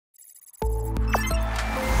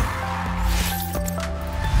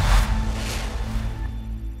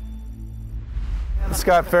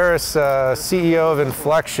Scott Faris, CEO of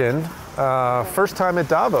Infleqtion. First time at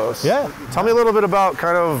Davos. Yeah. Tell me a little bit about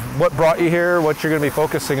kind of what brought you here, what you're going to be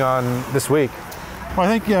focusing on this week. Well,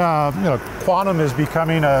 I think quantum is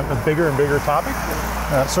becoming a bigger and bigger topic.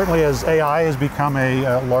 Certainly as AI has become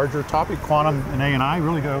a larger topic, quantum and AI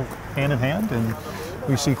really go hand in hand, and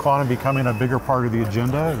we see quantum becoming a bigger part of the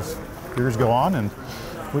agenda as years go on. And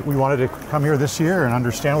we wanted to come here this year and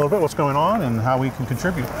understand a little bit what's going on and how we can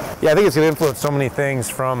contribute. Yeah, I think it's going to influence so many things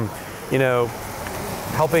from,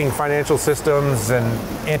 helping financial systems and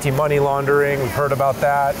anti-money laundering. We've heard about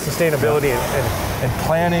that, sustainability and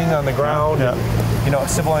planning on the ground, and,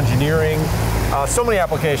 civil engineering, so many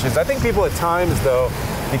applications. I think people at times, though,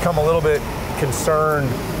 become a little bit concerned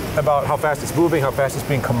about how fast it's moving, how fast it's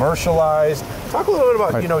being commercialized. Talk a little bit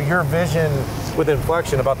about your vision with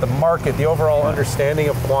Infleqtion, about the market, the overall understanding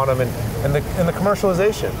of quantum and the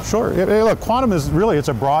commercialization. Sure. Look, quantum is really, it's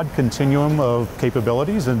a broad continuum of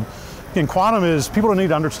capabilities, and quantum is, people don't need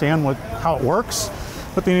to understand how it works.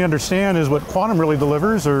 What they need to understand is what quantum really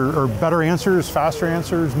delivers are better answers, faster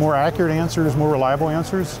answers, more accurate answers, more reliable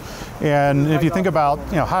answers. And if you think about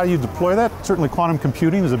how you deploy that, certainly quantum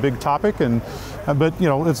computing is a big topic, but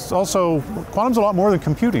it's also, quantum's a lot more than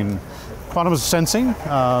computing. Quantum is sensing,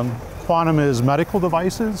 quantum is medical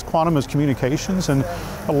devices, quantum is communications, and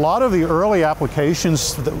a lot of the early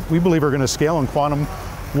applications that we believe are going to scale in quantum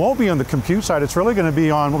won't be on the compute side. It's really going to be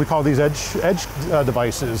on what we call these edge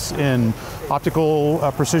devices in optical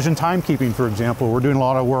precision timekeeping, for example. We're doing a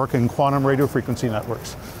lot of work in quantum radio frequency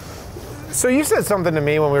networks. So you said something to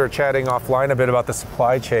me when we were chatting offline a bit about the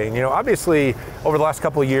supply chain. Obviously, over the last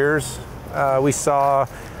couple of years, we saw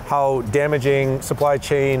how damaging supply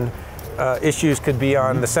chain issues could be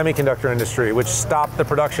on the semiconductor industry, which stopped the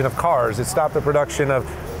production of cars. It stopped the production of,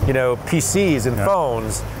 PCs and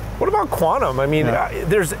phones. What about quantum? I mean,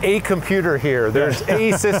 there's a computer here. There's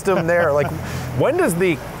a system there. Like, when does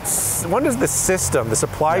the system, the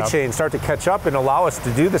supply chain, start to catch up and allow us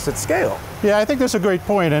to do this at scale? Yeah, I think that's a great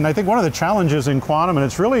point. And I think one of the challenges in quantum, and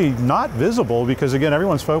it's really not visible because, again,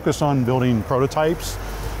 everyone's focused on building prototypes,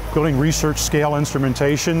 building research scale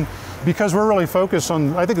instrumentation, because we're really focused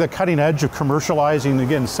on, I think, the cutting edge of commercializing,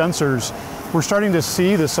 again, sensors. We're starting to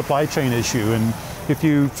see the supply chain issue. And if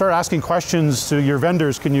you start asking questions to your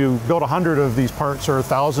vendors, can you build 100 of these parts or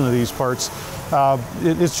 1,000 of these parts?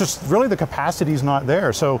 It's just really the capacity's not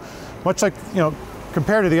there. So much like,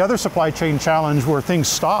 compared to the other supply chain challenge where things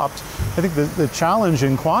stopped, I think the challenge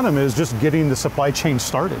in quantum is just getting the supply chain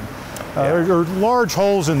started. There are large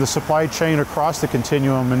holes in the supply chain across the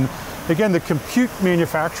continuum, and again, the compute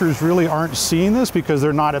manufacturers really aren't seeing this because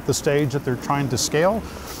they're not at the stage that they're trying to scale.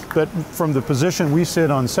 But from the position we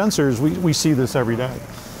sit on sensors, we see this every day.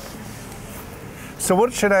 So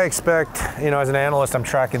what should I expect, as an analyst, I'm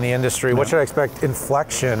tracking the industry, what should I expect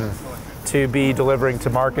Infleqtion to be delivering to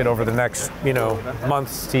market over the next,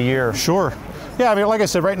 months to year? Sure. Yeah, I mean, like I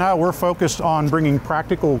said, right now we're focused on bringing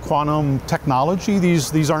practical quantum technology.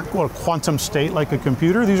 These aren't a quantum state like a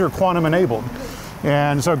computer, these are quantum enabled.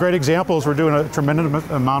 And so a great example is we're doing a tremendous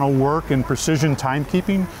amount of work in precision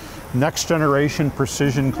timekeeping, next generation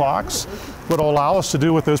precision clocks. What will allow us to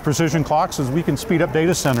do with those precision clocks is we can speed up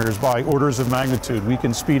data centers by orders of magnitude. We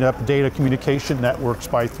can speed up data communication networks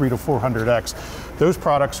by 300 to 400x. Those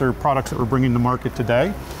products are products that we're bringing to market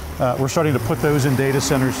today. We're starting to put those in data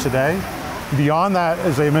centers today. Beyond that,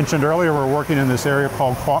 as I mentioned earlier, we're working in this area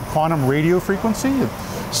called quantum radio frequency. A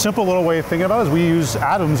simple little way of thinking about it is we use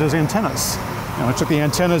atoms as antennas. It's like the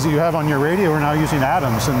antennas that you have on your radio, we're now using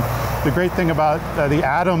atoms. And the great thing about the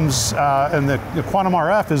atoms and the quantum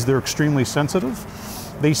RF is they're extremely sensitive.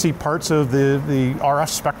 They see parts of the RF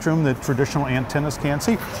spectrum that traditional antennas can't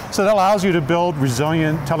see. So that allows you to build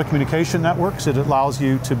resilient telecommunication networks. It allows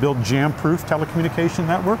you to build jam-proof telecommunication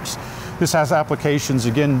networks. This has applications,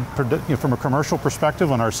 again, from a commercial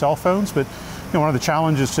perspective on our cell phones, but one of the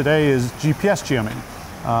challenges today is GPS jamming.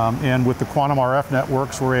 And with the quantum RF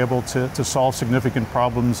networks, we're able to solve significant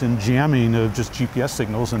problems in jamming of just GPS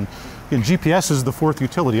signals. And GPS is the fourth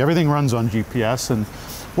utility. Everything runs on GPS. And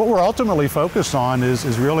what we're ultimately focused on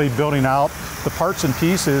is really building out the parts and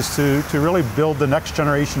pieces to really build the next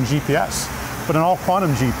generation GPS. But an all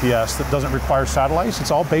quantum GPS that doesn't require satellites.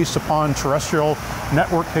 It's all based upon terrestrial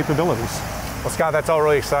network capabilities. Well, Scott, that's all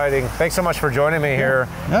really exciting. Thanks so much for joining me here.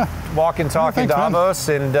 Walk and talk in Davos,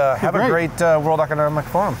 and have a great World Economic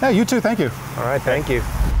Forum. Yeah, you too, thank you. All right, thank you.